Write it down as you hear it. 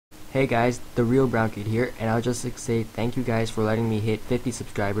Hey guys, the real Brown Kid here, and I'll just say thank you guys for letting me hit 50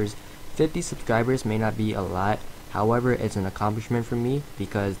 subscribers. 50 subscribers may not be a lot, however, it's an accomplishment for me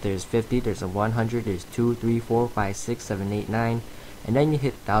because there's 50, there's a 100, there's 2, 3, 4, 5, 6, 7, 8, 9, and then you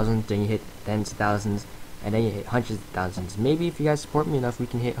hit thousands, then you hit tens of thousands, and then you hit hundreds of thousands. Maybe if you guys support me enough, we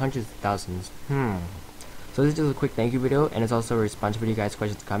can hit hundreds of thousands. So this is just a quick thank you video, and it's also a response for you guys'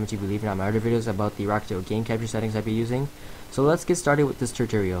 questions and comments you be leaving on my other videos about the Roxio game capture settings I'll be using. So let's get started with this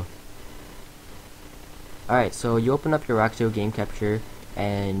tutorial. Alright, so you open up your Roxio game capture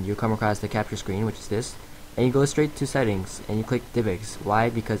and you come across the capture screen, which is this, and you go straight to settings and you click DivX. Why?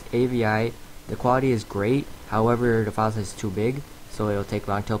 Because AVI, the quality is great, however the file size is too big, so it'll take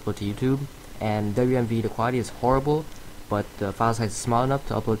long to upload to YouTube. And WMV, the quality is horrible, but the file size is small enough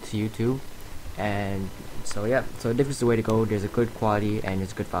to upload to YouTube. And so yeah, so DivX is the way to go. There's a good quality and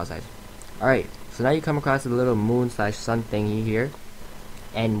it's a good file size. Alright, so now you come across a little moon slash sun thingy here.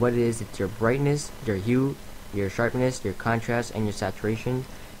 And what it is, it's your brightness, your hue, your sharpness, your contrast, and your saturation.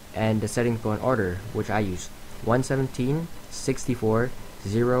 And the settings go in order, which I use 117, 64,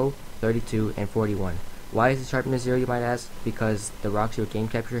 0, 32, and 41. Why is the sharpness 0, you might ask? Because the Roxio game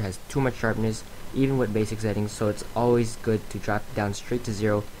capture has too much sharpness, even with basic settings, so it's always good to drop it down straight to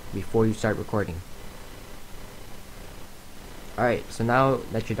 0 before you start recording. Alright, so now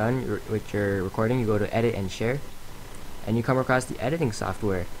that you're done with your recording, you go to edit and share. And you come across the editing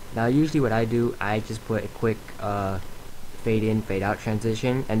software. Now usually what I do, I just put a quick fade in, fade out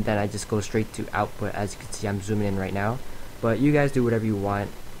transition, and then I just go straight to output. As you can see, I'm zooming in right now, but you guys do whatever you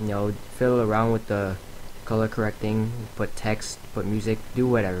want, you know, fiddle around with the color correcting, put text, put music, do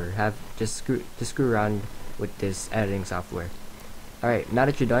whatever, just screw around with this editing software. Alright, now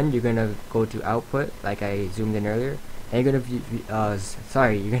that you're done, you're gonna go to output like I zoomed in earlier, and you're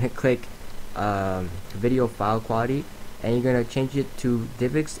gonna click video file quality, and you're gonna change it to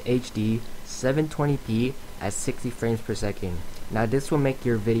DivX HD 720p at 60 frames per second. Now this will make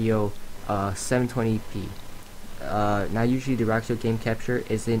your video 720p. Now usually the Roxio game capture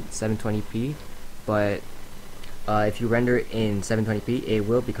isn't 720p, but if you render it in 720p, it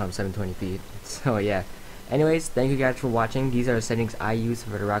will become 720p. So yeah. Anyways, thank you guys for watching. These are the settings I use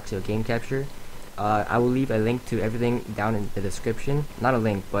for the Roxio game capture. I will leave a link to everything down in the description. Not a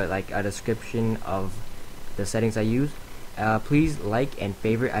link, but like a description of the settings I use. Please like and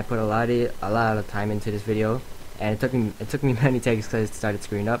favorite. I put a lot of time into this video, and it took me many takes because it started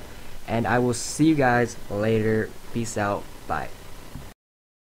screwing up. And I will see you guys later. Peace out. Bye.